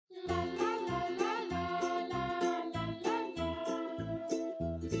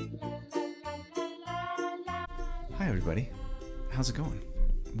Hi, everybody. How's it going?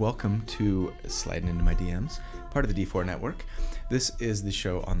 Welcome to Slidin into my DMs, part of the D4 network. This is the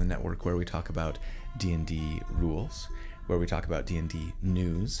show on the network where we talk about D&D rules, where we talk about D&D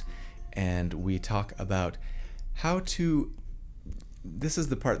news, and we talk about how to... This is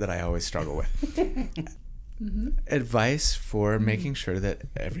the part that I always struggle with. Advice for making sure that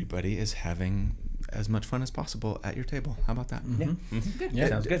everybody is having as much fun as possible at your table. How about that? Good. Yeah,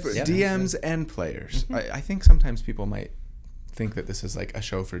 sounds good. For Yeah, DMs and players. I think sometimes people might think that this is like a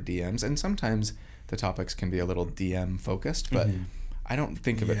show for DMs, and sometimes the topics can be a little DM focused, but I don't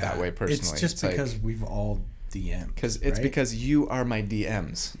think of it that way personally. It's just because we've all DM'd. Because you are my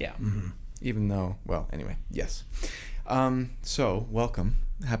DMs. Yeah. Even though, well, anyway, yes. So, welcome.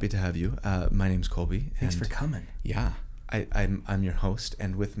 Happy to have you. My name's Colby. Thanks for coming. Yeah. I'm your host,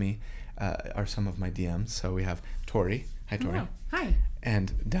 and with me are some of my DMs. So we have Tori. Hi, Tori. Hello. Hi.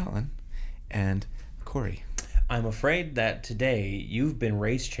 And Dallin. And Corey. I'm afraid that today you've been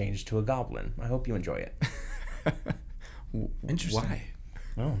race changed to a goblin. I hope you enjoy it. Interesting. Why?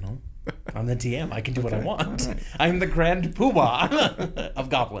 I don't know. I'm the DM. I can do what I want. Right. I'm the grand poobah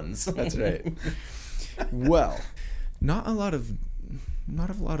of goblins. That's right. Well, not a lot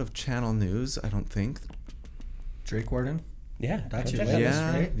of channel news, I don't think. Drake Warden? Yeah. That's your check latest, it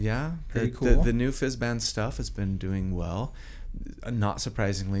out. right? Yeah. Pretty cool. The new Fizzband stuff has been doing well. Not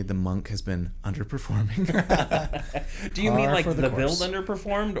surprisingly, the monk has been underperforming. Do you mean like for the the build course.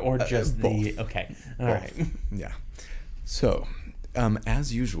 underperformed or just the... both. Okay. All right. Yeah. So,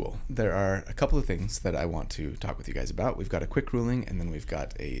 as usual, there are a couple of things that I want to talk with you guys about. We've got a quick ruling, and then we've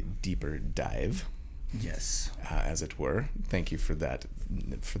got a deeper dive. Yes. As it were. Thank you for that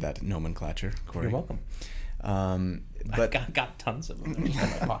nomenclature, Corey. You're welcome. But I've got tons of them in my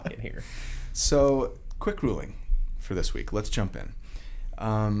pocket here. So, quick ruling for this week. Let's jump in.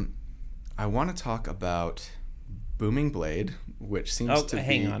 I want to talk about Booming Blade, which seems to be...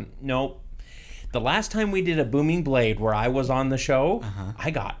 hang on. Nope. The last time we did a Booming Blade where I was on the show,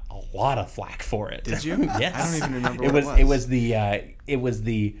 I got a lot of flack for it. Did you? Yes. I don't even remember it what was. It was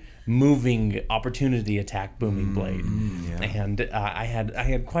the moving opportunity attack Booming Blade, and I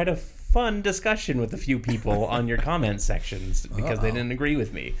had quite a fun discussion with a few people on your comment sections because they didn't agree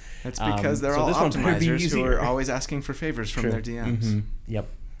with me. That's because they're so all this one better be optimizers who easier. are always asking for favors from their DMs. Yep,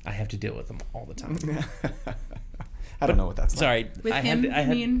 I have to deal with them all the time. I don't know what that's like. Sorry, With I him, had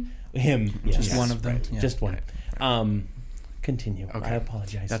you mean? him. Yes, Just one of them? right. Yeah. Just one. Right. Continue. Okay. I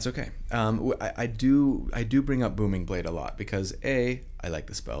apologize. That's okay. I do bring up Booming Blade a lot because A, I like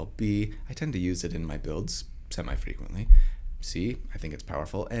the spell. B, I tend to use it in my builds semi-frequently. C, I think it's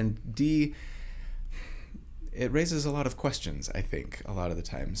powerful. And D, it raises a lot of questions, I think, a lot of the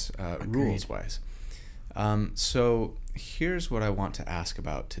times, rules-wise. So here's what I want to ask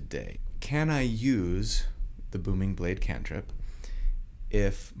about today. Can I use the Booming Blade cantrip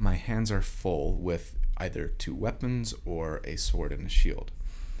if my hands are full with either two weapons or a sword and a shield?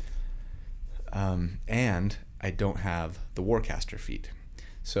 And I don't have the Warcaster feat.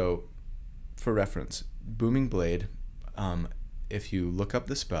 So, for reference, Booming Blade, if you look up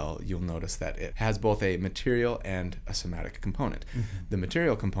the spell, you'll notice that it has both a material and a somatic component. The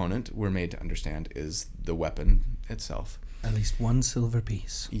material component, we're made to understand, is the weapon itself. At least one silver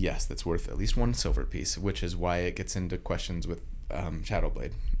piece. Yes, that's worth at least one silver piece, which is why it gets into questions with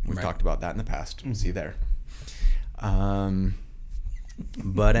Shadowblade. We've talked about that in the past. See there. But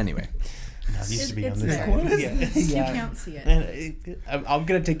anyway. That used to be on It's this there. side. You can't see it. And I'm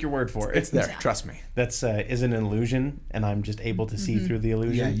gonna take your word for it. It's there. Trust me. That's is an illusion, and I'm just able to see through the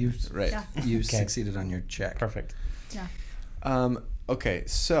illusion. Yeah, you Right. Yeah. you succeeded on your check. Perfect. Yeah. Okay,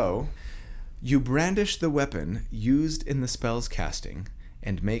 so you brandish the weapon used in the spell's casting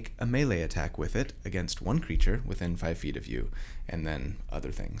and make a melee attack with it against one creature within 5 feet of you, and then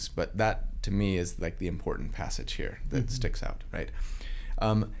other things. But that, to me, is like the important passage here that sticks out, right?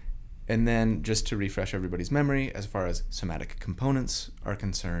 And then, just to refresh everybody's memory, as far as somatic components are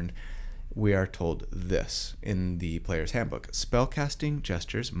concerned, we are told this in the player's handbook. Spellcasting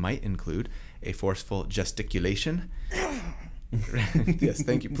gestures might include a forceful gesticulation. Yes,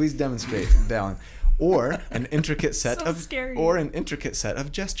 thank you. Please demonstrate, Dallin. Or an intricate set So of scary.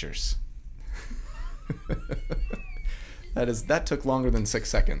 gestures. That took longer than 6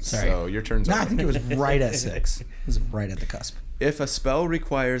 seconds. Sorry. So your turn's No, over. I think it was right at 6. It was right at the cusp. If a spell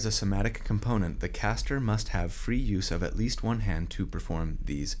requires a somatic component, the caster must have free use of at least one hand to perform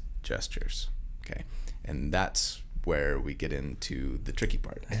these gestures. Okay, and that's where we get into the tricky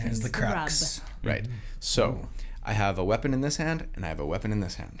part. There's the the crux. Right. So I have a weapon in this hand, and I have a weapon in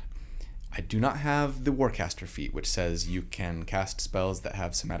this hand. I do not have the Warcaster feat, which says you can cast spells that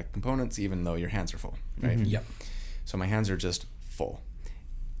have somatic components even though your hands are full, right? Yep. So my hands are just full.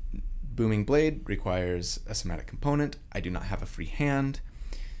 Booming Blade requires a somatic component. I do not have a free hand.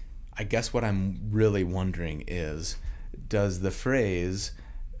 I guess what I'm really wondering is, does the phrase,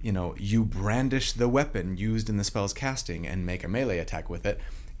 you brandish the weapon used in the spell's casting and make a melee attack with it,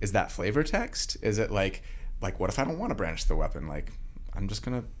 is that flavor text? Is it like what if I don't want to brandish the weapon? Like, I'm just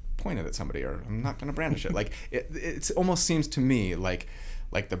going to point it at somebody, or I'm not going to brandish it. Like, it almost seems to me like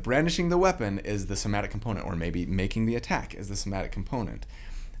the brandishing the weapon is the somatic component, or maybe making the attack is the somatic component.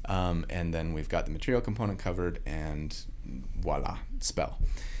 And then we've got the material component covered, and voila, spell.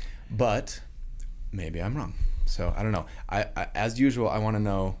 But maybe I'm wrong. So I don't know. I as usual, I want to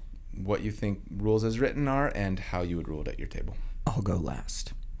know what you think rules as written are and how you would rule it at your table. I'll go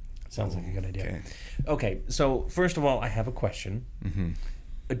last. Sounds like a good idea. Okay. Okay, so first of all, I have a question. Mm-hmm.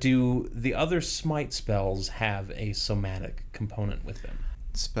 Do the other smite spells have a somatic component with them?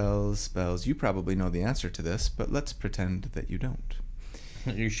 Spells. You probably know the answer to this, but let's pretend that you don't.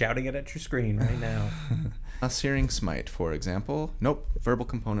 You're shouting it at your screen right now. A Searing Smite, for example. Nope, verbal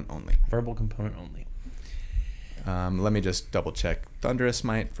component only. Verbal component only. Let me just double check. Thunderous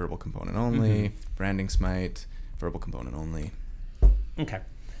Smite, verbal component only. Mm-hmm. Branding Smite, verbal component only. Okay.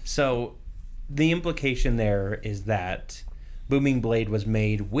 So the implication there is that Booming Blade was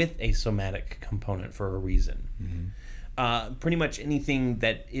made with a somatic component for a reason. Mm-hmm. Pretty much anything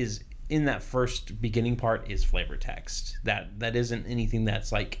that is in that first beginning part is flavor text. That isn't anything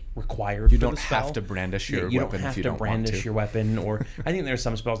that's like required. You for don't the spell. have to brandish your You weapon don't have if you to don't want brandish to. your weapon, or I think there's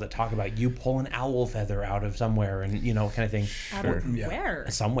some spells that talk about you pull an owl feather out of somewhere and kind of thing. Out Sure. of Yeah. where?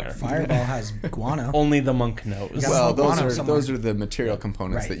 Somewhere. Fireball has guano. Only the monk knows. Yeah. Well, Some guano those somewhere. are the material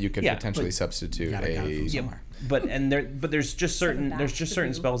components Right. that you could Yeah, potentially but substitute Gotta get it from a. somewhere. But there's just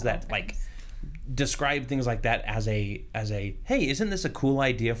certain spells that like describe things like that as a hey, isn't this a cool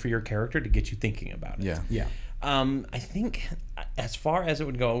idea for your character to get you thinking about it? Yeah. Yeah. I think as far as it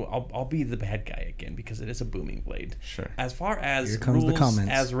would go, I'll be the bad guy again because it is a Booming Blade. Sure. As far as Here comes the rules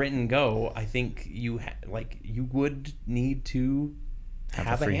comments. as written go, I think you would need to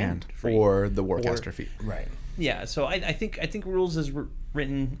Have a free hand free. or the Warcaster feat. Right. Yeah, so I think rules as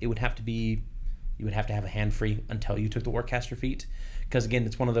written, it would have to be, you would have to have a hand free until you took the Warcaster feat, because again,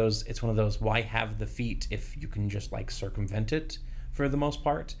 it's one of those why have the feat if you can just like circumvent it for the most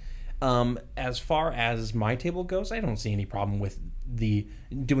part. As far as my table goes, I don't see any problem with the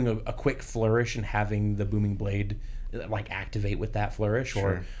doing a quick flourish and having the Booming Blade like activate with that flourish,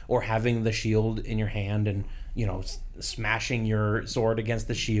 Sure. or having the shield in your hand and smashing your sword against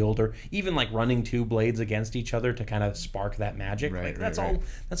the shield, or even like running two blades against each other to kind of spark that magic. Right, Like right, that's right.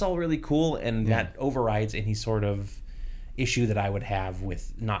 that's all really cool, and Yeah. that overrides any sort of issue that I would have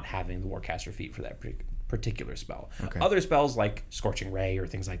with not having the Warcaster feat for that particular spell. Okay. Other spells like Scorching Ray or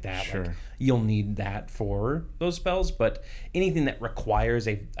things like that, Sure. like you'll need that for those spells, but anything that requires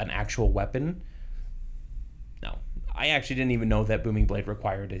an actual weapon, no. I actually didn't even know that Booming Blade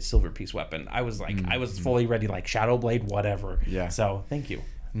required a silver piece weapon. I was like, I was fully ready, like Shadow Blade, whatever. Yeah. So thank you.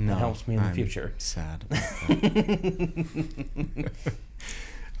 No, That helps me in the I'm future. Sad. About that.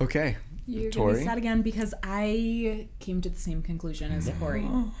 Okay. You're gonna Tori? be sad again because I came to the same conclusion as Corey.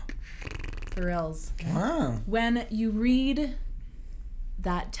 For reals. Wow. When you read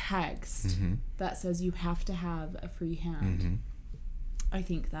that text Mm-hmm. that says you have to have a free hand, I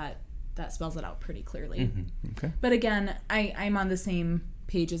think that spells it out pretty clearly. Okay. But again, I'm on the same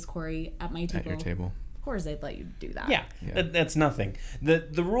page as Corey at my table. At your table. Of course, I'd let you do that. Yeah, Yeah. that's nothing. The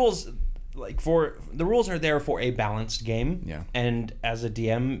rules, the rules are there for a balanced game. Yeah. And as a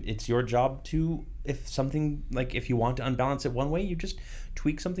DM, it's your job to, if you want to unbalance it one way, you just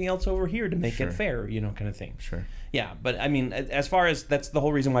tweak something else over here to make Sure. it fair, kind of thing. Sure. Yeah, but I mean, as far as that's the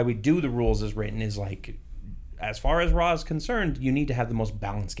whole reason why we do the rules as written is like, as far as Raw is concerned, you need to have the most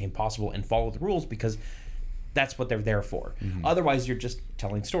balanced game possible and follow the rules because that's what they're there for. Otherwise, you're just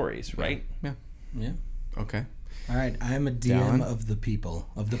telling stories, right? Yeah. Yeah. Okay. All right, I'm a DM Dallin? of the people,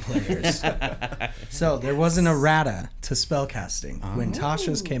 of the players. So there was an errata to spellcasting when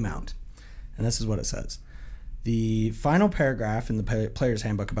Tasha's came out. And this is what it says. The final paragraph in the player's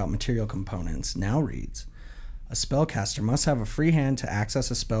handbook about material components now reads, a spellcaster must have a free hand to access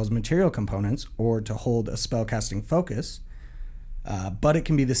a spell's material components or to hold a spellcasting focus, but it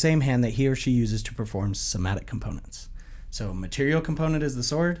can be the same hand that he or she uses to perform somatic components. So material component is the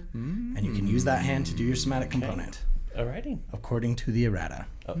sword, and you can use that hand to do your somatic component, Alrighty. according to the errata.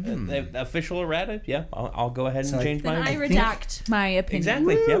 The official errata, yeah. I'll go ahead and So change Then mine. I redact my opinion.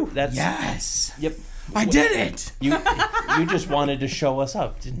 Exactly. Yep. That's Yes! Yep. I did it! You just wanted to show us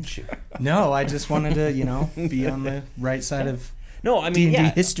up, didn't you? No, I just wanted to, be on the right side of No, I mean, D&D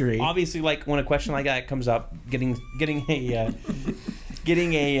history. Obviously, like when a question like that comes up, getting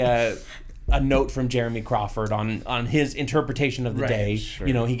a note from Jeremy Crawford on his interpretation of the day. Sure.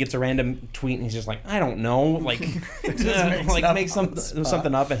 You know, he gets a random tweet and he's just like, I don't know, like, make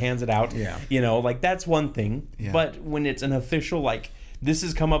something up and hands it out. Yeah. You know, like that's one thing. Yeah. But when it's an official, like, this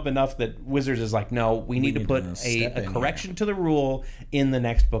has come up enough that Wizards is like, no, we need to put a correction to the rule in the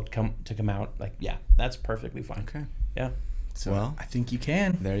next book to come out. Like, yeah, that's perfectly fine. Okay. Yeah. So Well, I think you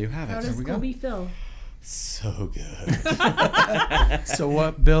can. There you have How it. does we go. Colby feel? So good. So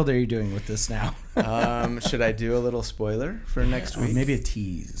what build are you doing with this now? Should I do a little spoiler for next Or week? maybe a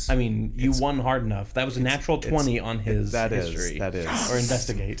tease. I mean, you won hard enough. That was a natural 20 on his history. That is. Or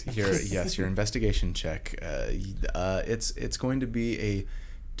investigate. Your investigation check. It's going to be a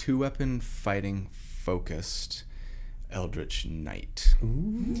 2-weapon fighting focused Eldritch Knight.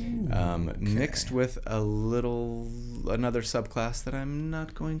 Mixed with another subclass that I'm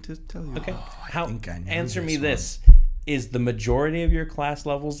not going to tell you Okay. about. think I know Answer this me one. this. Is the majority of your class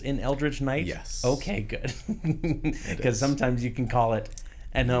levels in Eldritch Knight? Yes. Okay, good. Because is. sometimes you can call it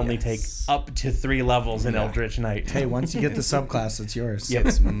and only take Yes. up to 3 levels in Yeah. Eldritch Knight. Hey, once you get the subclass, it's yours. Yep.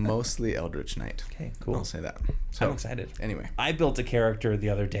 It's mostly Eldritch Knight. Okay, cool. I'll say that. I'm So excited. anyway, I built a character the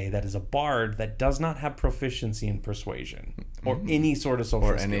other day that is a bard that does not have proficiency in persuasion or any sort of social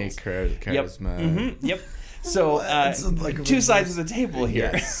or any skills. charisma. Yep. So It's like a 2 sides of the table here.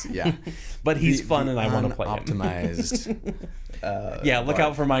 Yes, yeah. But he's fun and I want to play him. Optimized. Yeah, look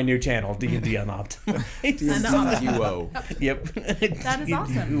out for my new channel, D&D Unoptimized. Duo. Yep. That is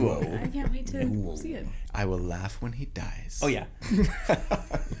awesome. Duo. I can't wait to see it. I will laugh when he dies. Oh yeah.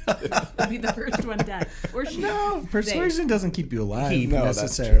 I'll be the first one dead. Or she. No, persuasion doesn't keep you alive He- no, that's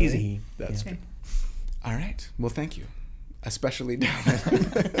necessarily. He's a he. That's Okay. All right. Well, thank you. Especially down.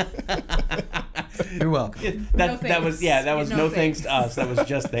 You're welcome. That was No no thanks to us. That was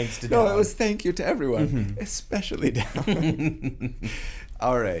just thanks to No, Don. it was thank you to everyone, especially down.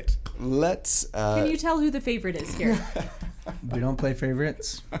 All right. Let's. Can you tell who the favorite is here? We don't play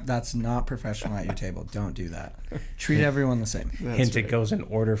favorites. That's not professional at your table. Don't do that. Treat everyone the same. Hint, it goes in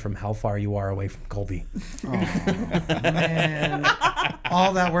order from how far you are away from Colby. Oh, man.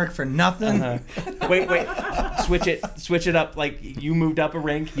 All that work for nothing. Wait. Switch it up. Like you moved up a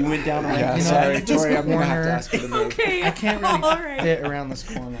rank, you went down a rank. Yeah, You know, sorry, this Tori. I'm gonna have corner- to ask you to move. Okay. I can't really All right. fit around this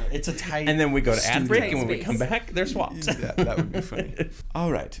corner. It's a tight. And then we go to ad break, and when we Space. come back, they're swapped. Yeah, that would be funny.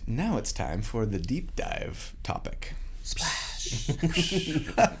 All right. Now it's time for the deep dive topic.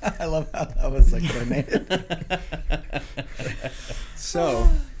 I love how that was like coordinated. So,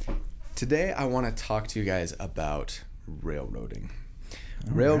 today I want to talk to you guys about railroading.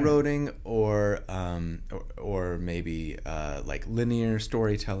 Railroading, or maybe like linear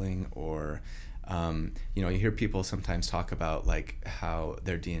storytelling, or you hear people sometimes talk about like how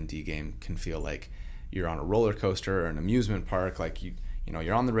their D&D game can feel like you're on a roller coaster or an amusement park, like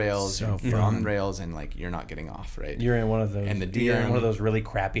you're on the rails, So you're fun. on rails, and like you're not getting off, right? You're in one of those. And the you're in DM one of those really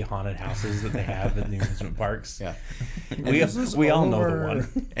crappy haunted houses that they have in the amusement parks. Yeah. we all know the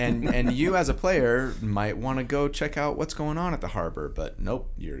one. and you as a player might want to go check out what's going on at the harbor, but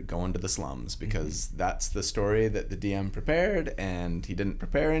nope, you're going to the slums because that's the story that the DM prepared, and he didn't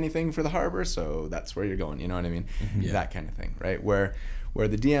prepare anything for the harbor, so that's where you're going. You know what I mean? Yeah. That kind of thing, right? Where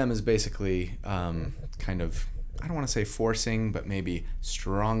the DM is basically kind of, I don't want to say forcing, but maybe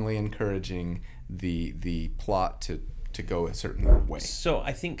strongly encouraging the plot to go a certain way. So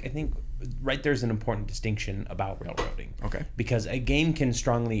I think right there's an important distinction about railroading. Okay. Because a game can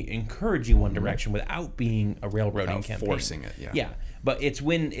strongly encourage you one direction without being a railroading Without campaign. forcing it, yeah. Yeah, but it's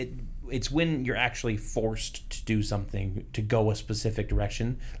when you're actually forced to do something to go a specific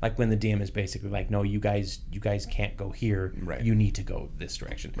direction, like when the DM is basically like, no, you guys can't go here. Right. You need to go this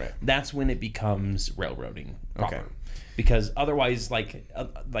direction. Right. That's when it becomes railroading proper. Okay. Because otherwise, like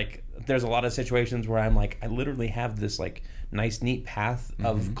there's a lot of situations where I'm like, I literally have this like nice neat path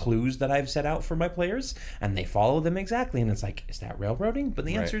of clues that I've set out for my players, and they follow them exactly, and it's like, is that railroading? But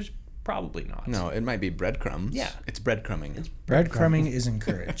the Right. answer is probably not. No, it might be breadcrumbs. Yeah. It's breadcrumbing. Breadcrumbing is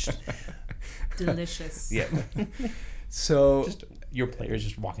encouraged. Delicious. Yeah. So, Just your players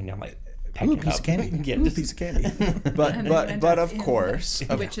just walking down like Ooh, pecking piece up. of candy. Yeah, Ooh, just- piece of candy. but of course,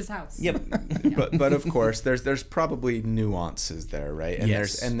 The witch's house. Yep. but of course, there's probably nuances there, right? And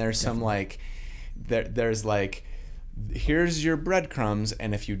Yes, there's some like there's like, here's your breadcrumbs,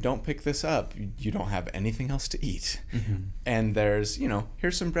 and if you don't pick this up, you don't have anything else to eat. And there's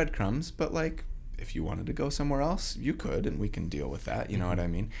here's some breadcrumbs, but like, if you wanted to go somewhere else, you could, and we can deal with that. You know what I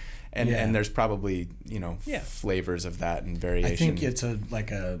mean? And Yeah. and there's probably, you know, flavors of that and variation. I think it's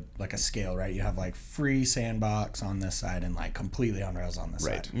like a scale, right? You have like free sandbox on this side and like completely on rails on this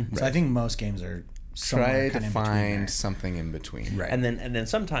Right. side. So I think most games are somewhere try kind to of in between find there. something in between. Right. And then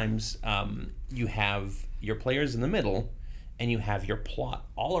sometimes you have your players in the middle, and you have your plot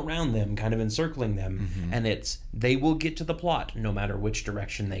all around them, kind of encircling them, and they will get to the plot no matter which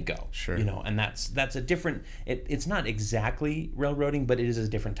direction they go. Sure. You know, and that's a different. It's not exactly railroading, but it is a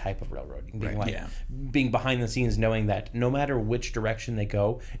different type of railroading. Being Right. being behind the scenes, knowing that no matter which direction they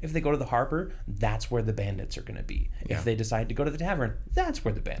go, if they go to the harbor, that's where the bandits are going to be. Yeah. If they decide to go to the tavern, that's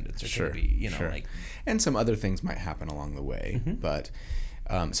where the bandits are going to be. You know, like. And some other things might happen along the way, but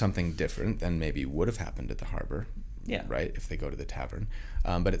something different than maybe would have happened at the harbor. Yeah. Right, if they go to the tavern.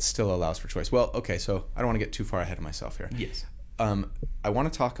 But it still allows for choice. Well, okay, so I don't want to get too far ahead of myself here. Yes. I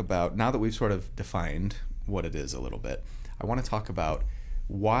want to talk about, now that we've sort of defined what it is a little bit, I want to talk about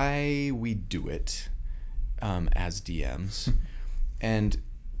why we do it as DMs and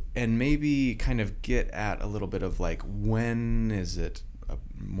maybe kind of get at a little bit of like, when is it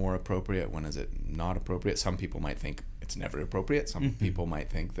more appropriate, when is it not appropriate? Some people might think it's never appropriate. Some people might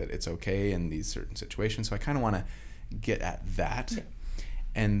think that it's okay in these certain situations. So I kind of want to get at that,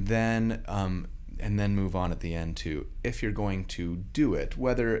 and then move on at the end to, if you're going to do it,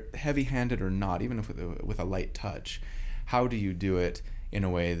 whether heavy-handed or not, even if with a light touch, how do you do it in a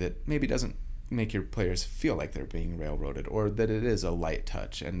way that maybe doesn't make your players feel like they're being railroaded, or that it is a light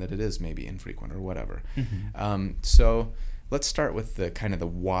touch and that it is maybe infrequent or whatever. So let's start with the kind of the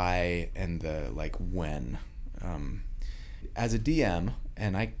why and the like when. As a DM,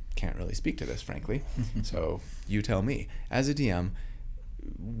 and I can't really speak to this, frankly, so you tell me. As a DM,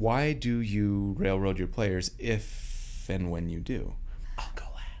 why do you railroad your players if and when you do? I'll go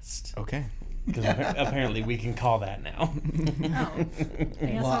last. Okay. Because apparently we can call that now. Oh.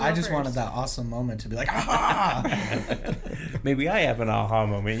 Well, I just wanted that awesome moment to be like, aha! Maybe I have an aha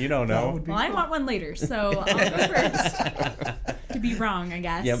moment. You don't That know. would be Well, I cool. want one later, so I'll go first. To be wrong, I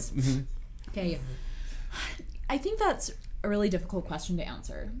guess. Yep. Okay. I think that's a really difficult question to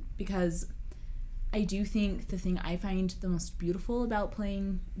answer, because I do think the thing I find the most beautiful about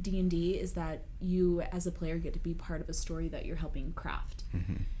playing D&D is that you as a player get to be part of a story that you're helping craft.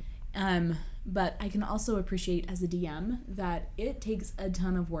 But I can also appreciate as a DM that it takes a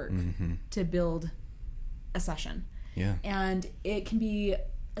ton of work to build a session. Yeah. And it can be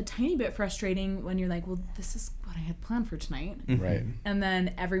a tiny bit frustrating when you're like, well, this is what I had planned for tonight. Right. And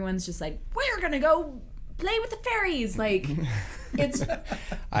then everyone's just like, we're going to go play with the fairies. Like, it's...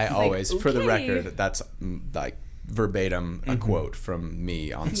 I always, for the okay. record, that's like verbatim a quote from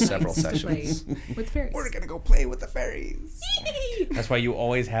me on several Nice to play sessions. with fairies. We're gonna go play with the fairies. That's why you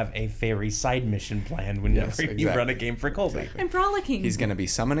always have a fairy side mission planned whenever Yes, you exactly. run a game for Colby. I'm frolicking. He's gonna be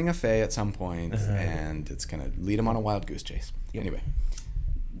summoning a fae at some point, and it's gonna lead him on a wild goose chase. Anyway,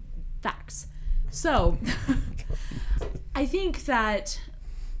 Facts. So, I think that,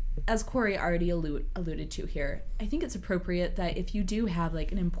 as Corey already alluded to here, I think it's appropriate that if you do have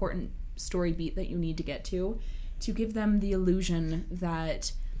like an important story beat that you need to get to give them the illusion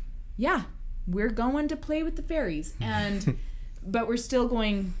that, yeah, we're going to play with the fairies, and but we're still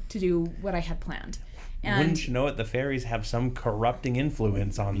going to do what I had planned. And Wouldn't you know it? The fairies have some corrupting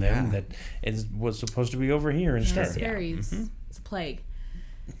influence on them that was supposed to be over here instead. Yes, fairies. It's a plague.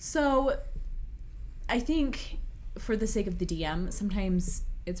 So, I think for the sake of the DM, sometimes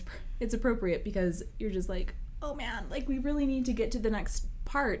it's appropriate because you're just like, oh man, like we really need to get to the next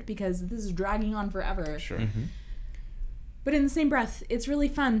part because this is dragging on forever. sure. But in the same breath, it's really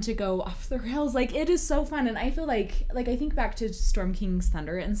fun to go off the rails. Like, it is so fun. And I feel like I think back to Storm King's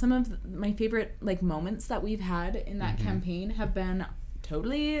Thunder, and some of my favorite, like, moments that we've had in that campaign have been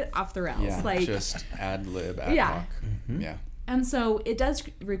totally off the rails. Yeah, like, just ad lib, ad Yeah. hoc. Yeah. and so it does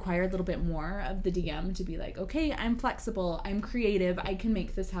require a little bit more of the DM to be like, okay, I'm flexible, I'm creative, I can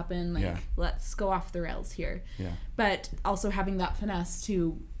make this happen. Like, Yeah. let's go off the rails here. Yeah. But also having that finesse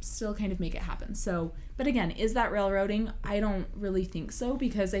to still kind of make it happen. So, but again, is that railroading? I don't really think so,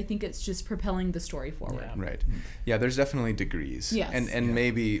 because I think it's just propelling the story forward. Yeah. Right. Yeah, there's definitely degrees. Yes. And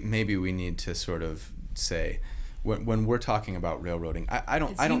maybe we need to sort of say, when we're talking about railroading, I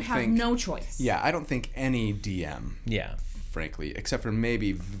don't You have think no choice. Yeah, I don't think any DM, Yeah. frankly, except for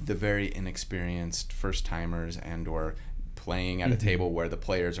maybe the very inexperienced first timers and or playing at a table where the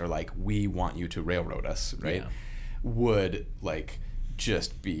players are like, we want you to railroad us, right? Yeah. Would like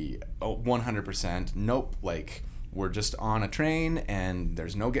just be 100% nope, like we're just on a train and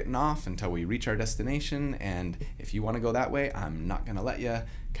there's no getting off until we reach our destination, and if you want to go that way, I'm not going to let you,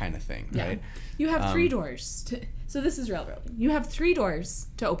 kind of thing, Yeah. right? You have 3 doors. So this is railroading. You have 3 doors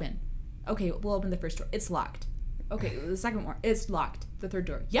to open. Okay, we'll open the first door. It's locked. Okay, the second one, it's locked. The third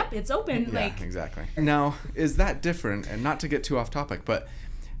door. Yep, it's open. Yeah, Like, exactly. Now, is that different, and not to get too off topic, but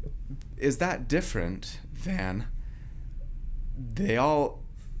is that different than they all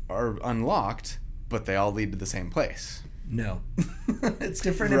are unlocked, but they all lead to the same place? No. It's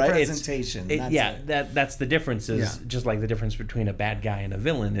different Right, in it's- presentation. That's the difference. Is Yeah. just like the difference between a bad guy and a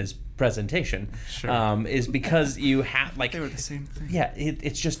villain is presentation. Sure. Is because you have like They were the same thing. yeah,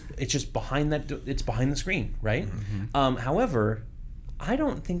 it's just behind that. It's behind the screen, right? However, I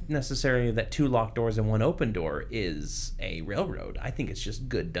don't think necessarily that 2 locked doors and 1 open door is a railroad. I think it's just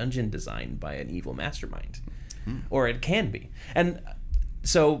good dungeon design by an evil mastermind, or it can be. And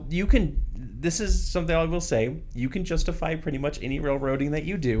so you can. This is something I will say. You can justify pretty much any railroading that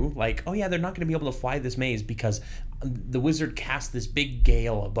you do. Like, oh yeah, they're not going to be able to fly this maze because the wizard cast this big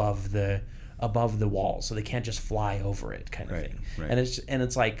gale above the wall, so they can't just fly over it, kind of Right, thing. right. And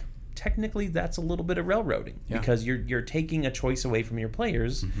it's like technically that's a little bit of railroading because you're taking a choice away from your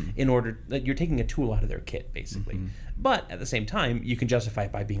players in order that you're taking a tool out of their kit, basically. But at the same time, you can justify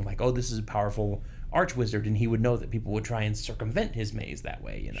it by being like, oh, this is a powerful archwizard, and he would know that people would try and circumvent his maze that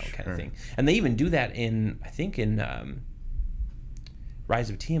way, kind of thing. And they even do that in Rise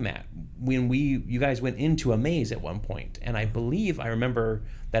of Tiamat, when you guys went into a maze at one point, and I believe I remember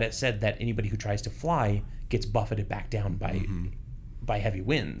that it said that anybody who tries to fly gets buffeted back down by heavy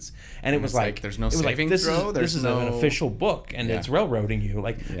winds, and it was it's like there's no it was saving this throw, is, there's this is no- an official book, and it's railroading you,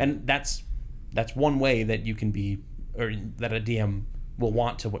 and that's one way that you can be, or that a DM will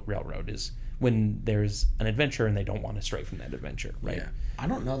want to railroad is when there's an adventure and they don't want to stray from that adventure, right? Yeah. I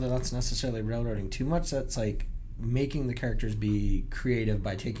don't know that that's necessarily railroading too much. That's like making the characters be creative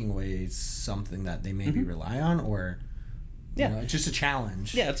by taking away something that they maybe rely on, or you know, it's just a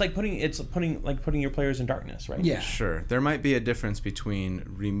challenge. Yeah, it's like putting your players in darkness, right? Yeah. Sure. There might be a difference between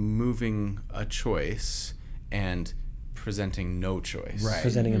removing a choice and presenting no choice. Right.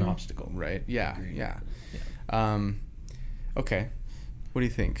 Presenting an obstacle. Right? Yeah. Agreed. Yeah. Okay. What do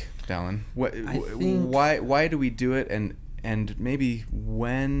you think, Dallin? think- Why do we do it, and maybe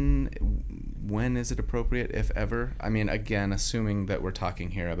when is it appropriate, if ever? I mean, again, assuming that we're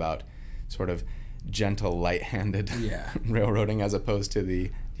talking here about sort of gentle, light-handed railroading as opposed to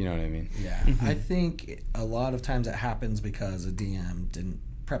the, you know what I mean? Yeah. I think a lot of times it happens because a DM didn't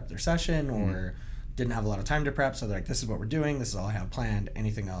prep their session or didn't have a lot of time to prep, so they're like, this is what we're doing, this is all I have planned,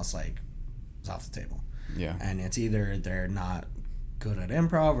 anything else like is off the table. Yeah. And it's either they're not good at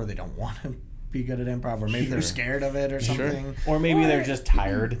improv, or they don't want to be good at improv, or maybe they're scared of it or something. Or maybe they're just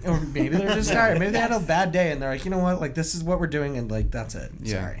tired. Or maybe they're just tired. Maybe they had a bad day and they're like, you know what, like this is what we're doing, and like that's it.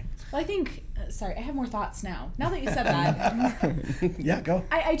 Yeah. Sorry. Well, I think, sorry, I have more thoughts now. Now that you said that, Yeah, go.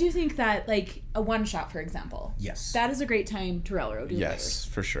 I do think that, like, a one-shot, for example. Yes. That is a great time to railroad your players. Yes,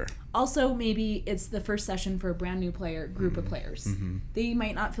 for sure. Also, maybe it's the first session for a brand new group of players. They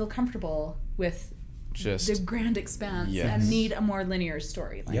might not feel comfortable with Just the grand expanse Yes. and need a more linear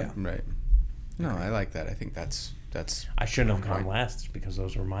story. Like, Yeah. right. No, I like that. I think that's I shouldn't have gone last because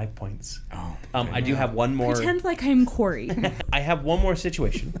those were my points. oh. I do have one more. Pretend like I'm Corey. I have one more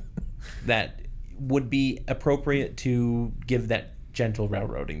situation that would be appropriate to give that gentle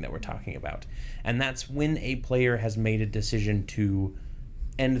railroading that we're talking about. And that's when a player has made a decision to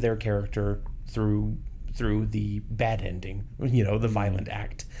end their character through the bad ending, the violent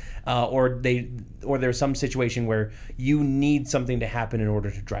act. Or there's some situation where you need something to happen in order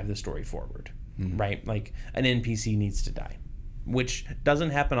to drive the story forward, right? Like an NPC needs to die, which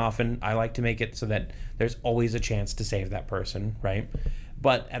doesn't happen often. I like to make it so that there's always a chance to save that person, right?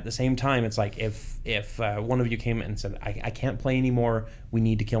 But at the same time, it's like if one of you came and said, I can't play anymore, we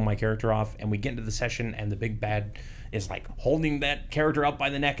need to kill my character off, and we get into the session and the big bad is like holding that character up by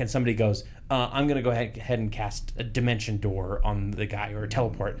the neck, and somebody goes, I'm going to go ahead and cast a dimension door on the guy, or a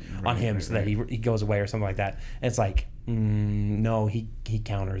teleport on him so that he goes away or something like that. And it's like, no, he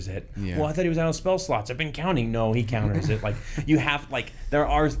counters it. Yeah. Well, I thought he was out of spell slots. I've been counting. No, he counters it. Like you have, like there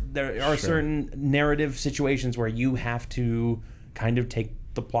are certain narrative situations where you have to kind of take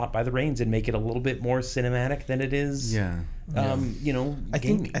the plot by the reins and make it a little bit more cinematic than it is. Yeah. I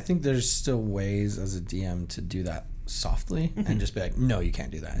think there's still ways as a DM to do that softly and just be like, no, you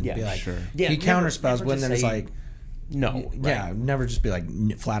can't do that, and be like, sure. Yeah, he never counterspells when just then it's say like, no. yeah, never just be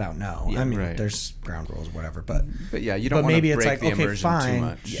like flat out no. I mean, right. there's ground rules, whatever, but But you don't but want maybe to it's break like, the okay, immersion too fine,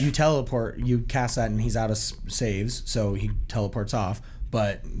 much. you teleport, you cast that, and he's out of saves, so he teleports off.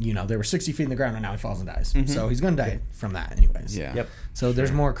 but they were 60 feet in the ground and now he falls and dies. So he's gonna die from that anyways. Yeah. Yep. So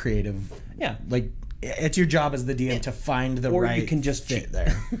there's more creative. Yeah. Like it's your job as the DM to find the or right you can just fit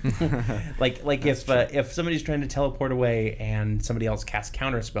there. like if somebody's trying to teleport away and somebody else casts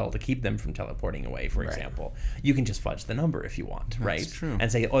counterspell to keep them from teleporting away, for example, you can just fudge the number if you want, right? True.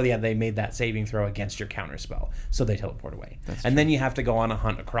 And say, oh yeah, they made that saving throw against your counterspell, so they teleport away. And then you have to go on a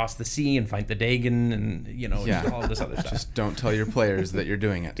hunt across the sea and find the Dagon and all this other stuff. Just don't tell your players that you're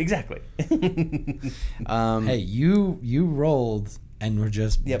doing it. Exactly. Hey, you rolled and were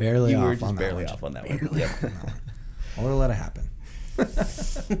just barely off on that one. off on that one. Yep. I would have let it happen.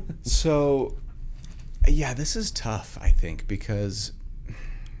 So, yeah, this is tough, I think, because,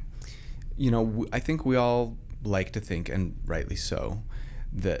 I think we all like to think, and rightly so,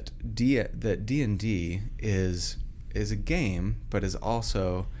 that D&D is a game, but is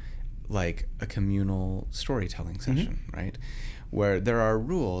also like a communal storytelling session, right? Where there are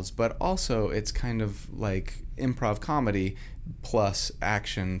rules, but also it's kind of like improv comedy plus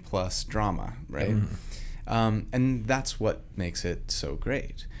action plus drama, right? And that's what makes it so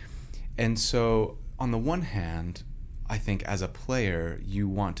great. And so on the one hand, I think as a player, you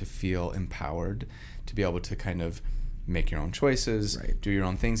want to feel empowered to be able to kind of make your own choices, do your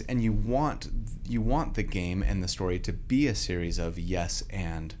own things, and you want the game and the story to be a series of yes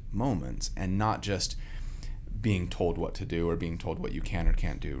and moments, and not just being told what to do or being told what you can or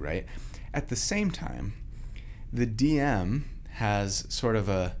can't do, right? At the same time, the DM has sort of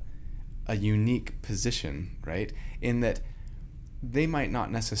a unique position, right? In that they might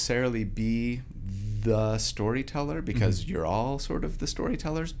not necessarily be the storyteller, because you're all sort of the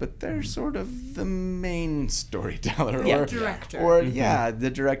storytellers, but they're sort of the main storyteller. Yeah, director. Or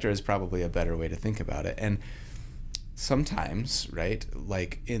the director is probably a better way to think about it. And sometimes, right,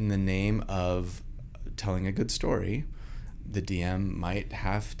 like in the name of telling a good story, the DM might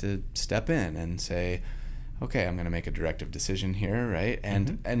have to step in and say, okay, I'm going to make a directive decision here, right?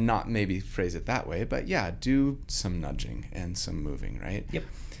 And and not maybe phrase it that way, but do some nudging and some moving, right? Yep.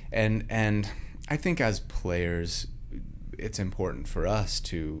 And I think as players, it's important for us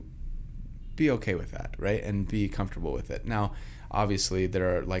to be okay with that, right? And be comfortable with it. Now, obviously,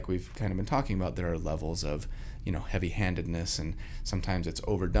 there are, like we've kind of been talking about, there are levels of, heavy-handedness, and sometimes it's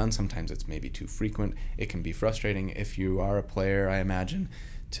overdone, sometimes it's maybe too frequent. It can be frustrating if you are a player, I imagine,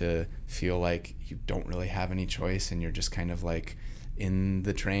 to feel like you don't really have any choice and you're just kind of like in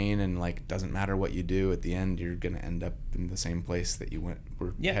the train, and like doesn't matter what you do, at the end you're going to end up in the same place that you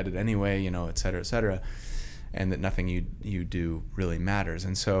were headed anyway, et cetera, and that nothing you do really matters.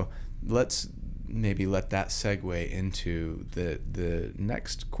 And so let's maybe let that segue into the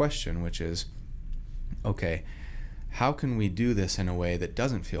next question, which is, okay, how can we do this in a way that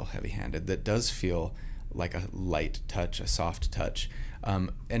doesn't feel heavy-handed, that does feel like a light touch, a soft touch?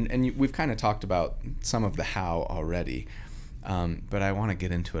 And we've kind of talked about some of the how already, but I want to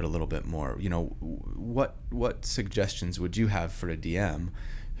get into it a little bit more. What suggestions would you have for a DM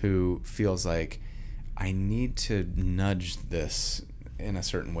who feels like, I need to nudge this in a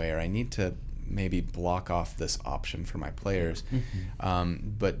certain way, or I need to maybe block off this option for my players,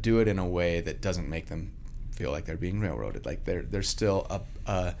 but do it in a way that doesn't make them feel like they're being railroaded, like they're still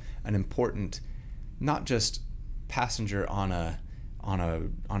an important, not just passenger on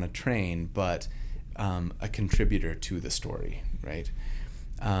a train, but a contributor to the story, right?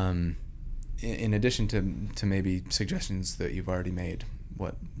 In addition to maybe suggestions that you've already made,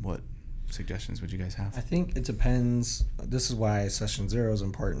 what suggestions would you guys have? I think it depends. This is why session 0 is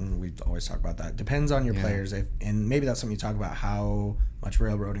important. We always talk about that. Depends on your players, and maybe that's something you talk about. How much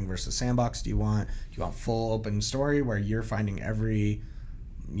railroading versus sandbox do you want? Do you want full open story where you're finding every,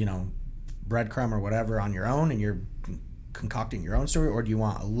 breadcrumb or whatever on your own, and you're concocting your own story, or do you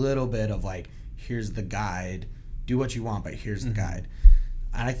want a little bit of like, here's the guide, do what you want, but here's the guide?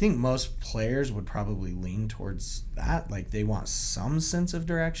 And I think most players would probably lean towards that. Like, they want some sense of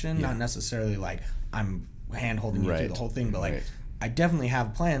direction, not necessarily like I'm hand holding you through the whole thing, but like I definitely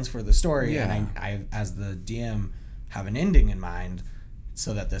have plans for the story, and I as the DM have an ending in mind,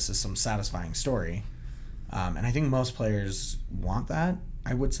 so that this is some satisfying story. And I think most players want that,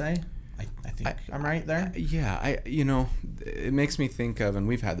 I would say. I think I'm right there. It makes me think of, and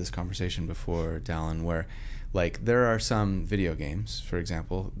we've had this conversation before, Dallin, where like there are some video games, for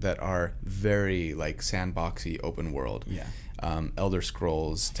example, that are very like sandboxy, open world, Elder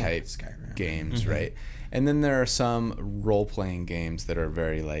Scrolls type games, right? And then there are some role-playing games that are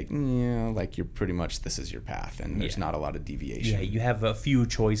very like, like you're pretty much, this is your path, and there's not a lot of deviation. Yeah, you have a few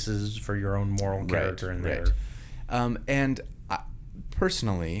choices for your own moral character in there. And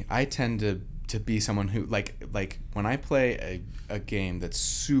personally, I tend to be someone who like when I play a game that's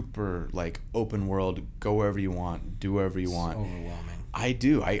super like open world, go wherever you want, do whatever you want. Overwhelming. I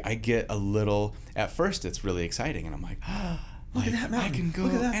get a little, at first it's really exciting and I'm like, Look at that mountain. I can go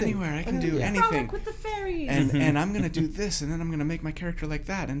Look at that thing. anywhere. I can Look at do that. anything. Frolic with the fairies. And I'm going to do this, and then I'm going to make my character like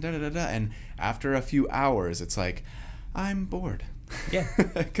that, and da-da-da-da. And after a few hours, it's like, I'm bored. Yeah.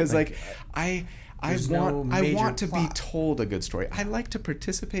 Because, I no major want to be plot. told a good story. I like to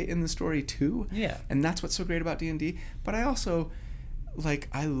participate in the story, too. Yeah. And that's what's so great about D&D. But I also,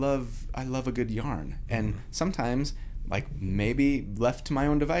 I love a good yarn. And sometimes, maybe left to my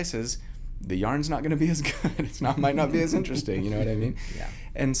own devices, the yarn's not going to be as good. Might not be as interesting. You know what I mean? Yeah.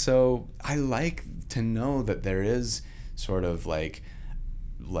 And so I like to know that there is sort of like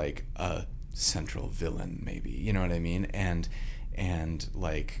a central villain, maybe. You know what I mean? And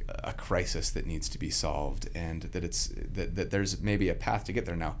like a crisis that needs to be solved, and that there's maybe a path to get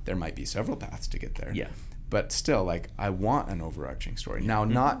there. Now there might be several paths to get there. Yeah. But still, I want an overarching story. Now,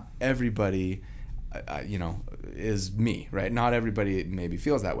 not everybody. Is me, right? Not everybody maybe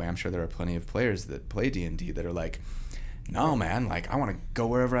feels that way. I'm sure there are plenty of players that play D&D that are like, no, man, I want to go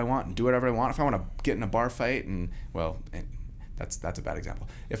wherever I want and do whatever I want. If I want to get in a bar fight and that's a bad example.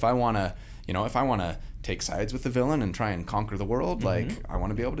 If I want to, take sides with the villain and try and conquer the world, I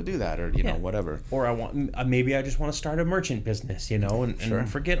want to be able to do that, or whatever. Or I want maybe I just want to start a merchant business, and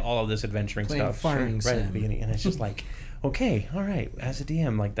forget all of this adventuring Playing stuff farming right at the sim. beginning, and it's just like, okay, all right, as a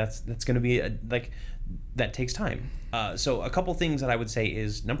DM, that's going to be that takes time. So a couple things that I would say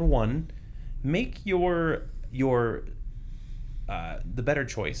is, number one, make your the better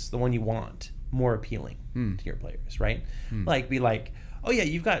choice, the one you want, more appealing to your players, right? Be like, oh yeah,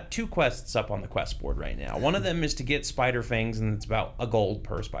 you've got 2 quests up on the quest board right now. One of them is to get spider fangs, and it's about a gold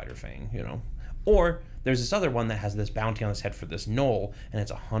per spider fang, Or there's this other one that has this bounty on its head for this knoll, and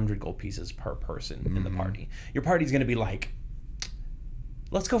it's 100 gold pieces per person in the party. Your party's going to be like,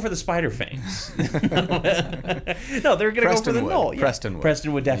 let's go for the spider fangs. No, they're going to go for the knoll. Yeah.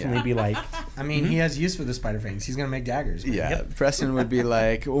 Preston would definitely be like... I mean, he has use for the spider fangs. He's going to make daggers. Man. Yeah, Yep. Preston would be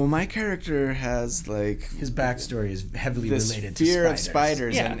like, well, my character has His backstory is heavily this related to fear spiders. of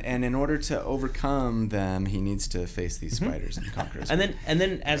spiders, Yeah. and in order to overcome them, he needs to face these spiders and conquer them. And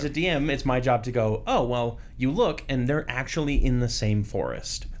then as a DM, it's my job to go, oh, well, you look, and they're actually in the same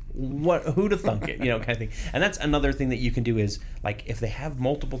forest. Who'd have thunk it, kind of thing. And that's another thing that you can do is, if they have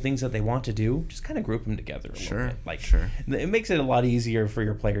multiple things that they want to do, just kind of group them together a little bit. Sure. It makes it a lot easier for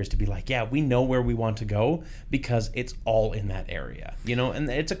your players to be like, yeah, we know where we want to go because it's all in that area, and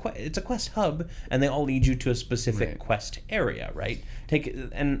it's a quest hub, and they all lead you to a specific quest area, right?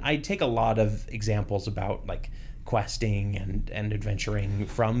 I take a lot of examples about questing and adventuring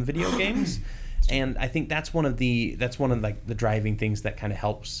from video games. And I think that's one of the driving things that kind of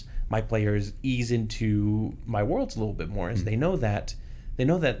helps my players ease into my worlds a little bit more, is they know that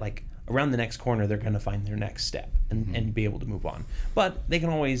around the next corner they're going to find their next step and be able to move on. But they can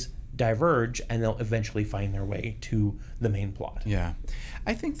always diverge, and they'll eventually find their way to the main plot. Yeah,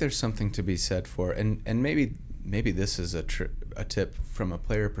 I think there's something to be said for, and maybe this is a tip from a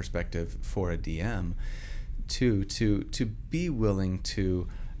player perspective for a DM, to be willing to,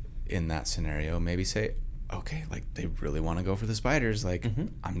 in that scenario, maybe say, okay, they really want to go for the spiders,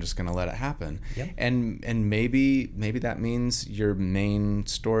 I'm just gonna let it happen. Yep. And maybe that means your main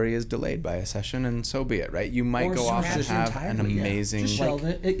story is delayed by a session, and so be it, right? You might Or go off and scratch have an entirely, amazing Just shelve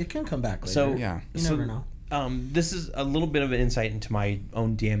it. It can come back later. So yeah. You never know. This is a little bit of an insight into my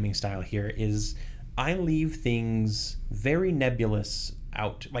own DMing style here, is I leave things very nebulous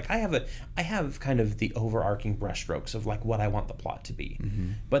out. I have kind of the overarching brushstrokes of what I want the plot to be,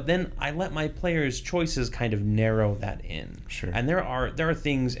 but then I let my players' choices kind of narrow that in. Sure. And there are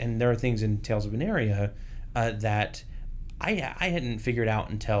things in Tales of Veneria that I hadn't figured out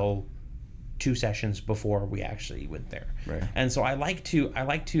until 2 sessions before we actually went there. Right. And so I like to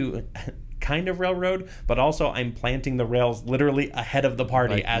kind of railroad, but also I'm planting the rails literally ahead of the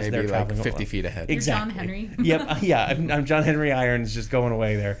party as they're traveling 50 along. feet ahead. You're Exactly. John Henry. Yep. Yeah. I'm John Henry Irons, just going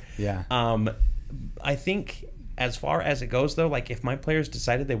away there. Yeah. I think as far as it goes, though, if my players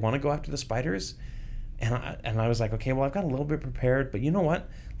decided they want to go after the spiders, and I was like, okay, well, I've got a little bit prepared, but you know what?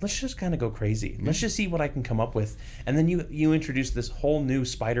 Let's just kind of go crazy. Let's just see what I can come up with. And then you introduce this whole new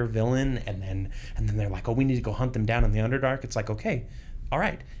spider villain, and then they're like, oh, we need to go hunt them down in the Underdark. It's like, okay, all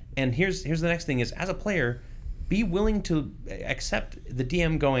right. And here's the next thing is, as a player, be willing to accept the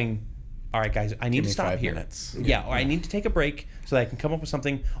DM going, all right, guys, I need to stop 5 here. minutes. Yeah, or I need to take a break so that I can come up with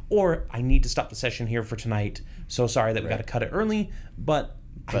something, or I need to stop the session here for tonight. So sorry that we got to cut it early, but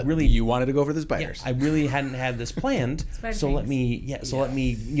But you wanted to go for the spiders. I really hadn't had this planned. Spider So let things.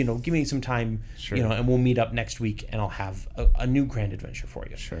 me, give me some time, Sure. and we'll meet up next week and I'll have a new grand adventure for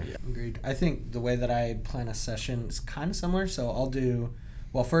you. Sure. Agreed. I think the way that I plan a session is kind of similar. So I'll do,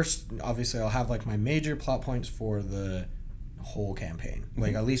 well, first, obviously, I'll have like my major plot points for the whole campaign.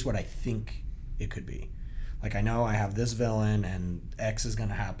 Like at least what I think it could be. Like I know I have this villain and X is going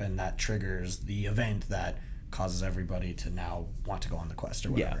to happen. That triggers the event that causes everybody to now want to go on the quest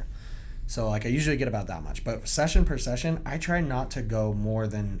or whatever. Yeah. So like I usually get about that much. But session per session, I try not to go more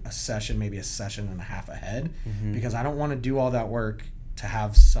than a session, maybe a session and a half ahead, because I don't want to do all that work to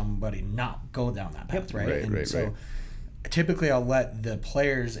have somebody not go down that path, right? Right. Typically I'll let the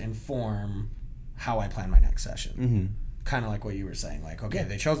players inform how I plan my next session. Mm-hmm. Kind of like what you were saying. Like, okay,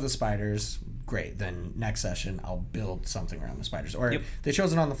 they chose the spiders, great. Then next session I'll build something around the spiders. Or they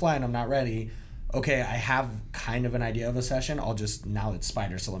chose it on the fly and I'm not ready. Okay, I have kind of an idea of a session. I'll just, now it's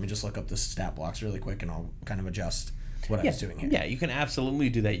spiders, so let me just look up the stat blocks really quick and I'll kind of adjust what I was doing here. Yeah, you can absolutely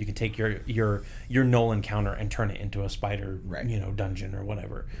do that. You can take your null encounter and turn it into a spider, dungeon or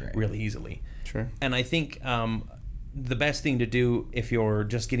whatever, really easily. Sure. And I think the best thing to do if you're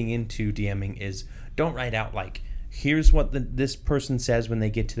just getting into DMing is don't write out like, here's what this person says when they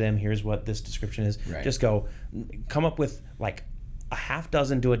get to them, here's what this description is. Right. Just come up with like a half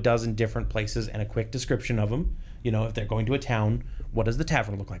dozen to a dozen different places and a quick description of them. If they're going to a town, what does the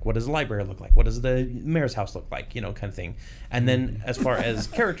tavern look like? What does the library look like? What does the mayor's house look like? Kind of thing. And then as far as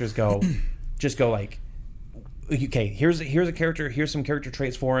characters go, just go like, okay, here's a character, here's some character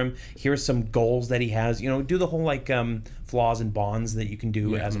traits for him, here's some goals that he has. Do the whole like flaws and bonds that you can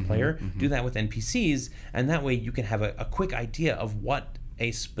do as a player. Do that with NPCs, and that way you can have a quick idea of what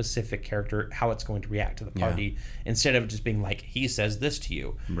a specific character, how it's going to react to the party, instead of just being like, he says this to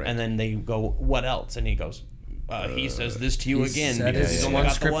you, and then they go, what else? And he goes, he says this to you again because he's only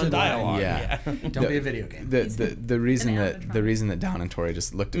got the one dialogue. Don't be a video game. The reason that Down and Tori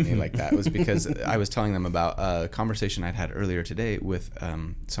just looked at me like that was because I was telling them about a conversation I'd had earlier today with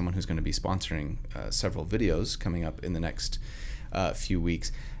someone who's going to be sponsoring several videos coming up in the next few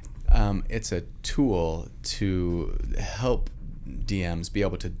weeks. It's a tool to help DMs be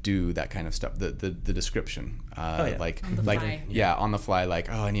able to do that kind of stuff. The description, on the fly. Like,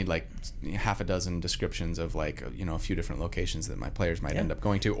 oh, I need like half a dozen descriptions of like a few different locations that my players might end up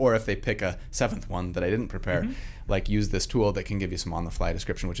going to, or if they pick a seventh one that I didn't prepare, like use this tool that can give you some on the fly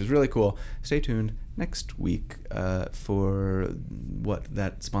description, which is really cool. Stay tuned next week for what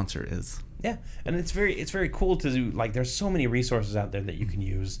that sponsor is. Yeah, and it's very cool to do. Like, there's so many resources out there that you can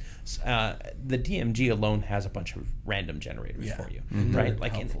use. The DMG alone has a bunch of random generators for you, right?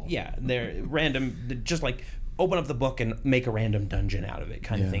 Like, they're random. Just like open up the book and make a random dungeon out of it,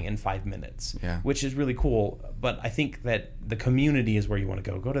 kind of thing, in 5 minutes. Which is really cool. But I think that the community is where you want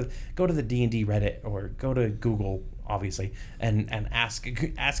to go. Go to the D&D Reddit or go to Google, obviously, and ask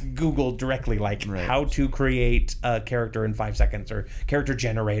Google directly, like how to create a character in 5 seconds or character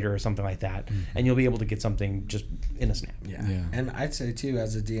generator or something like that, and you'll be able to get something just in a snap. And I'd say too,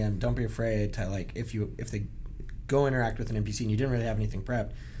 as a DM, don't be afraid to, like, if they go interact with an NPC and you didn't really have anything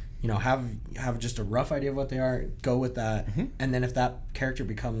prepped, have just a rough idea of what they are, go with that, and then if that character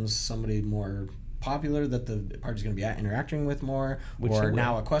becomes somebody more popular that the party's going to be interacting with more, or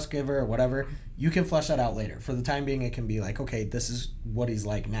now a quest giver or whatever, you can flesh that out later. For the time being, it can be like, okay, this is what he's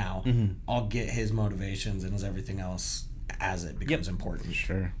like now. I'll get his motivations and his everything else as it becomes important.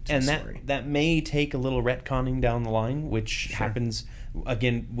 Sure. And that may take a little retconning down the line, which happens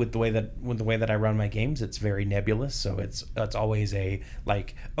again with the way that I run my games. It's very nebulous, so it's always a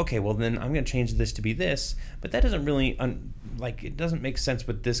like, okay, well then I'm going to change this to be this, but that doesn't really it doesn't make sense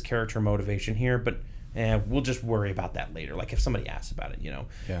with this character motivation here, but we'll just worry about that later, like if somebody asks about it,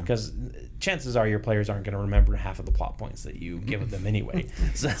 because chances are your players aren't going to remember half of the plot points that you give them anyway.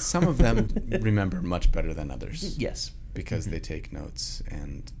 So. Some of them remember much better than others. Yes. Because they take notes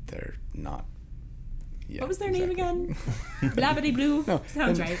and they're not. What was their name again? Blabbity Blue? No,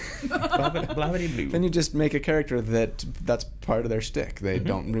 sounds right. Blabbity Blue. Then you just make a character that's part of their shtick. They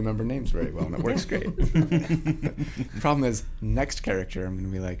don't remember names very well, and it works great. Problem is, next character, I'm going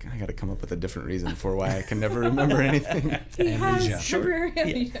to be like, I got to come up with a different reason for why I can never remember anything. He has temporary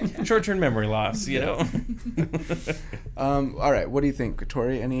amnesia. Short-term memory loss, All right, what do you think,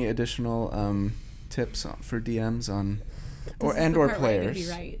 Tori? Any additional tips for DMs on, or players?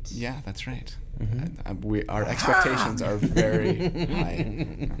 Right. Yeah, that's right. Our expectations are very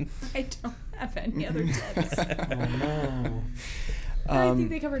high. I don't have any other tips. Oh no. I think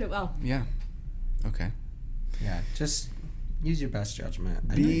they covered it well. Yeah. Okay. Yeah, just use your best judgment.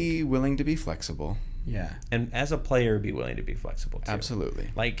 Be willing to be flexible. Yeah. And as a player, be willing to be flexible too. Absolutely.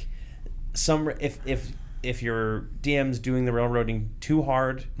 Like if your DM's doing the railroading too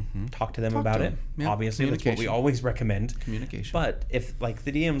hard, talk to them Talk about to it. them. Yeah. Obviously, that's what we Communication. always recommend. Communication. But if like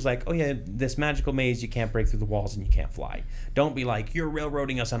the DM's like, oh yeah, this magical maze, you can't break through the walls and you can't fly. Don't be like, you're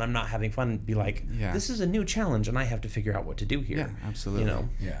railroading us and I'm not having fun. Be like, Yeah. this is a new challenge and I have to figure out what to do here. Yeah, absolutely. You know?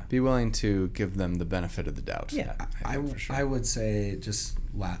 Yeah. Be willing to give them the benefit of the doubt. Yeah. I think for sure. I would say just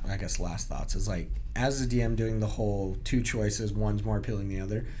I guess last thoughts is like, as a DM doing the whole two choices, one's more appealing than the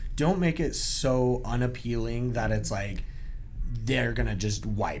other, don't make it so unappealing that it's like they're gonna just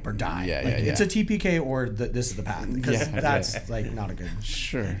wipe or die. Yeah, like, yeah, it's a TPK or this is the path, because Yeah, that's like not a good.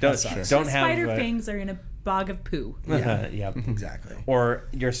 Sure. Don't sucks. don't have Spider fangs are in a bog of poo. Yeah. yeah. Exactly. Or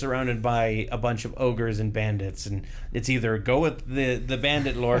you're surrounded by a bunch of ogres and bandits, and it's either go with the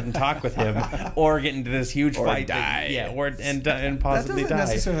bandit lord and talk with him, or get into this huge Or fight. die. And That possibly doesn't die.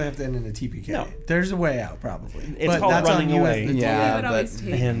 necessarily have to end in a TPK. No. There's a way out, probably. It's but called that's running on you away. as the Yeah, I DM. would always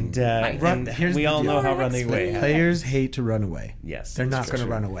take And, Run- here's we the all deal. know how Or running away expect- happens. Players hate to run away. Yes, They're not that's going to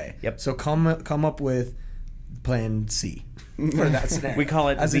true. run away. Yep. So come up with plan C for that scenario. We call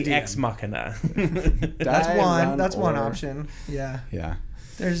it as a the DM. ex machina. That's Die, one. run, That's one or- option. Yeah. Yeah.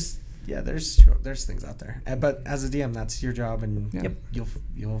 There's things out there. But as a DM, that's your job, and Yep.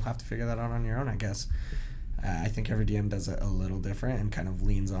 you'll have to figure that out on your own, I guess. I think every DM does it a little different and kind of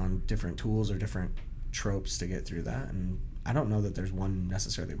leans on different tools or different tropes to get through that. And I don't know that there's one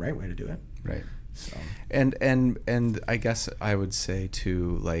necessarily right way to do it. Right. So And I guess I would say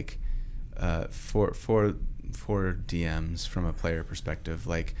too, like, for DMs from a player perspective,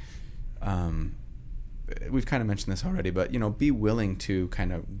 like, we've kind of mentioned this already, but be willing to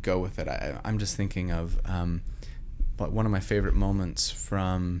kind of go with it. I'm just thinking of one of my favorite moments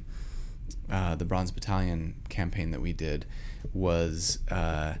from the Bronze Battalion campaign that we did was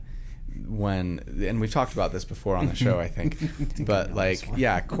when, and we've talked about this before on the show, I think, but like,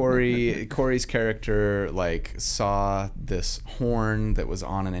 yeah, Corey's character like saw this horn that was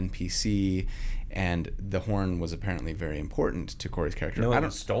on an NPC, and the horn was apparently very important to Corey's character. No, it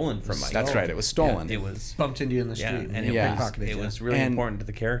was stolen from my That's right, it was stolen. Yeah, it was bumped into you in the street. and it was really important to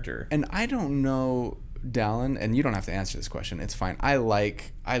the character. And I don't know, Dallin, and you don't have to answer this question. It's fine. I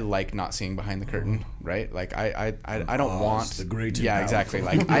like not seeing behind the curtain, right? Like I don't want the great and yeah, powerful. exactly.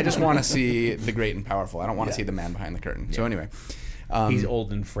 Like I just want to see the great and powerful. I don't want to see the man behind the curtain. So anyway, He's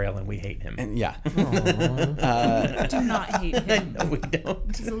old and frail, and we hate him. and yeah. Do not hate him. No, we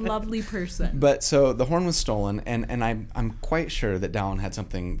don't. He's a lovely person. But so the horn was stolen, and I'm quite sure that Dallin had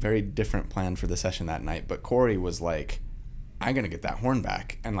something very different planned for the session that night. But Corey was like, I'm gonna get that horn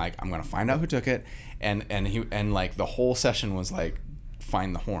back, and like I'm gonna find out who took it, and like the whole session was like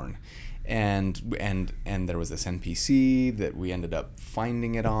find the horn, and there was this NPC that we ended up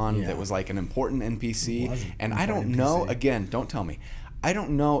finding it on that was like an important NPC, and I don't know. Again, don't tell me. I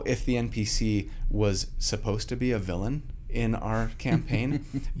don't know if the NPC was supposed to be a villain in our campaign,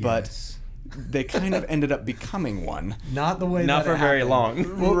 but they kind of ended up becoming one. Not the way Not that for it very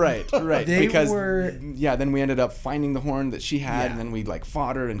happened. long. Right. They Because were- then we ended up finding the horn that she had, Yeah. and then we like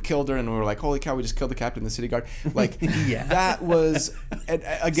fought her and killed her, and we were like, "Holy cow, we just killed the captain of the city guard!" Like Yeah. that was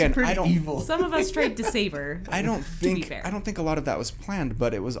again. Pretty I don't. evil. Some of us tried to save her. I don't be think. fair. I don't think a lot of that was planned,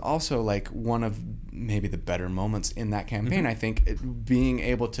 but it was also like one of maybe the better moments in that campaign. I think being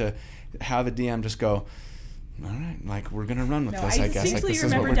able to have a DM just go, "All right, like we're gonna run with No, this. I I guess like distinctly this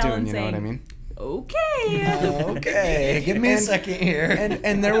is what we're remember doing." Dallin You know what I saying, mean? Okay. Okay, give me a second here.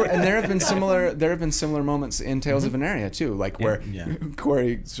 And there have been similar moments in Tales of Veneria too, like where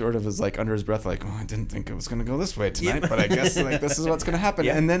Corey sort of is like under his breath, like, "Oh, I didn't think it was gonna go this way tonight, but I guess like this is what's gonna happen."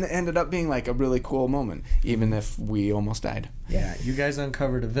 Yeah. And then it ended up being like a really cool moment, even if we almost died. Yeah, you guys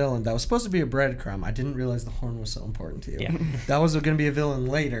uncovered a villain that was supposed to be a breadcrumb. I didn't realize the horn was so important to you. Yeah. That was going to be a villain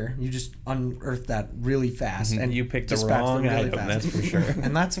later. You just unearthed that really fast, and You picked the dispatched wrong them really item, fast. that's for sure.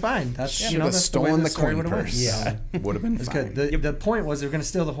 And that's fine. That's Should you know have that's the way stolen the story coin would've went. purse. Yeah. Would have been It's fine. good. The point was they were going to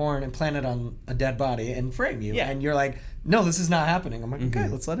steal the horn and plant it on a dead body and frame you. Yeah. And you're like, no, this is not happening. I'm like, okay,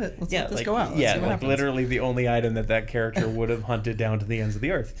 let's let this like, go out. Let's yeah, see what like happens. literally the only item that character would have hunted down to the ends of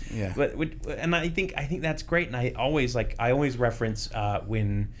the earth. Yeah. But and I think that's great. And I always reference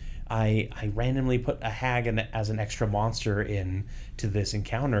when I randomly put a hag as an extra monster in to this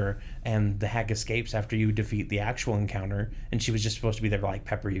encounter, and the hag escapes after you defeat the actual encounter, and she was just supposed to be there to like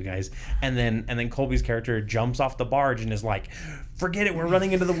pepper you guys, and then Colby's character jumps off the barge and is like, "Forget it, we're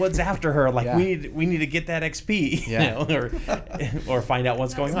running into the woods after her. Like Yeah. we need to get that XP, Yeah. you know, or find out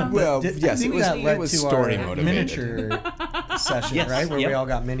what's going on." Well, I yes, think it was that led it was to story our motivated. miniature session, Yes, right? Where yep. we all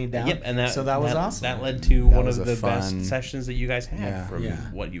got mini down. Yep, and that was awesome. That led to That one was of a the fun- best sessions that you guys had Yeah. from Yeah.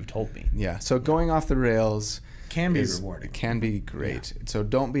 what you've told me. Yeah. So going off the rails Can be is- rewarding. Can be great. So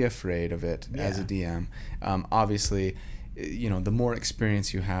don't be afraid of it as a DM. Obviously, the more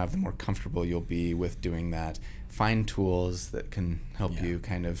experience you have, the more comfortable you'll be with doing that. Find tools that can help you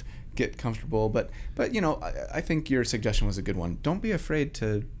kind of get comfortable. But I think your suggestion was a good one. Don't be afraid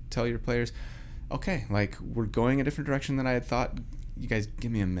to tell your players, okay, like we're going a different direction than I had thought. You guys give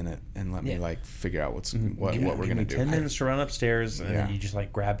me a minute and let me like figure out what we're gonna do. 10 minutes to run upstairs, and Yeah. you just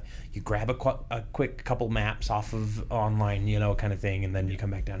like grab a quick couple maps off of online, kind of thing, and then you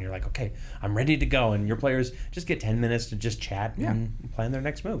come back down. And you're like, okay, I'm ready to go, and your players just get 10 minutes to just chat and plan their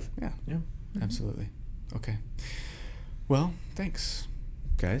next move. Yeah, absolutely. Okay. Well, thanks,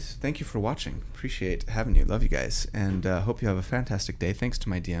 guys. Thank you for watching. Appreciate having you. Love you guys, and hope you have a fantastic day. Thanks to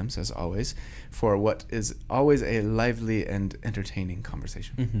my DMs as always for what is always a lively and entertaining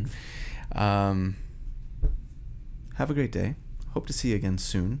conversation. Have a great day. Hope to see you again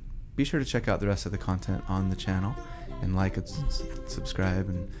soon. Be sure to check out the rest of the content on the channel and like and subscribe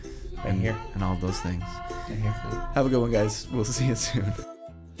and all those things. Have a good one, guys. We'll see you soon.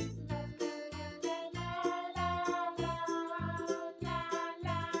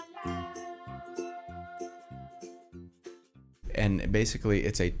 And basically,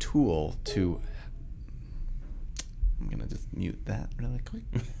 it's a tool to... I'm going to just mute that really quick.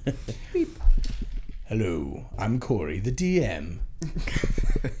 Beep. Hello, I'm Corey, the DM.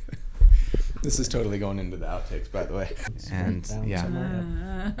 This is totally going into the outtakes, by the way. And yeah.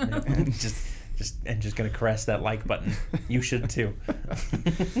 And just gonna caress that like button. You should too.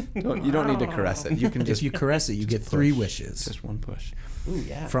 You don't need to caress it. You can just... If you caress it, you get 3 wishes. Just one push. Ooh,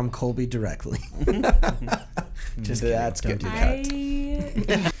 yeah. From Colby directly. Just That's kidding. getting Don't do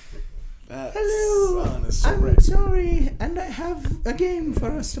cut. that. Hello, I'm sorry, and I have a game for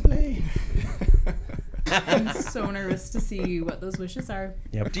us to play. I'm so nervous to see what those wishes are.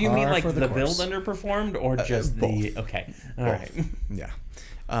 Yep. Do you mean Par like for the the build course. underperformed or just the... both. Okay. All right. Yeah.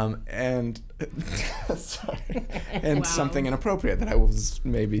 And sorry. And Wow. something inappropriate that I'll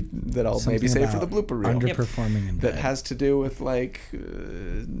maybe Something save for the about blooper reel. Underperforming in That bed. has to do with like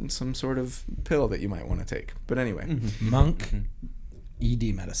some sort of pill that you might want to take. But anyway. Monk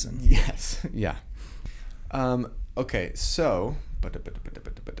ED medicine. Yes. Yeah. Okay. So, let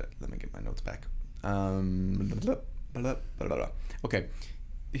me get my notes back. Okay.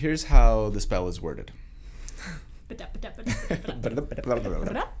 Here's how the spell is worded.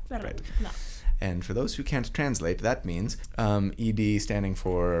 Right. And for those who can't translate, that means ED standing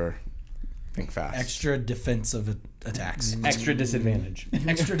for think fast. Extra defensive attacks. Extra disadvantage.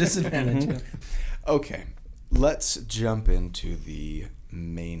 Extra disadvantage. Okay, let's jump into the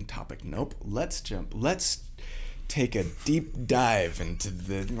main topic. Nope. Let's take a deep dive into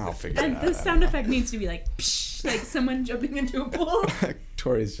the... I'll figure it And out. the sound effect needs to be like, psh, like someone jumping into a pool.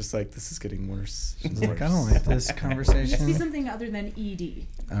 Tori's just like, this is getting worse. She's like, I don't like this It has to be conversation. something other than ED. You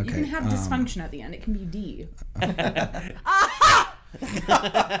Okay, can have dysfunction at the end. It can be D.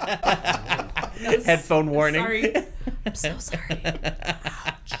 Headphone warning. Sorry. I'm so sorry.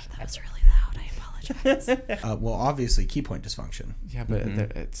 Ouch. That was really loud. I apologize. Well, obviously, key point dysfunction. Yeah, but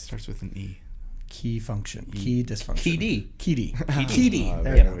it starts with an E. Key function. Key dysfunction. Key D. Key D. Key Key D. Oh,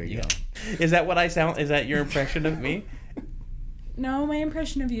 There there we we go. go. Is that what I sound? Is that your impression of me? No, my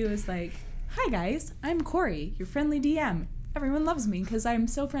impression of you is like, hi guys, I'm Corey, your friendly DM. Everyone loves me because I'm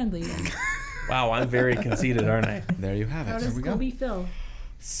so friendly. Wow, I'm very conceited, aren't I? There you have How it. does Colby feel?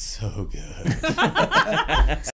 So good.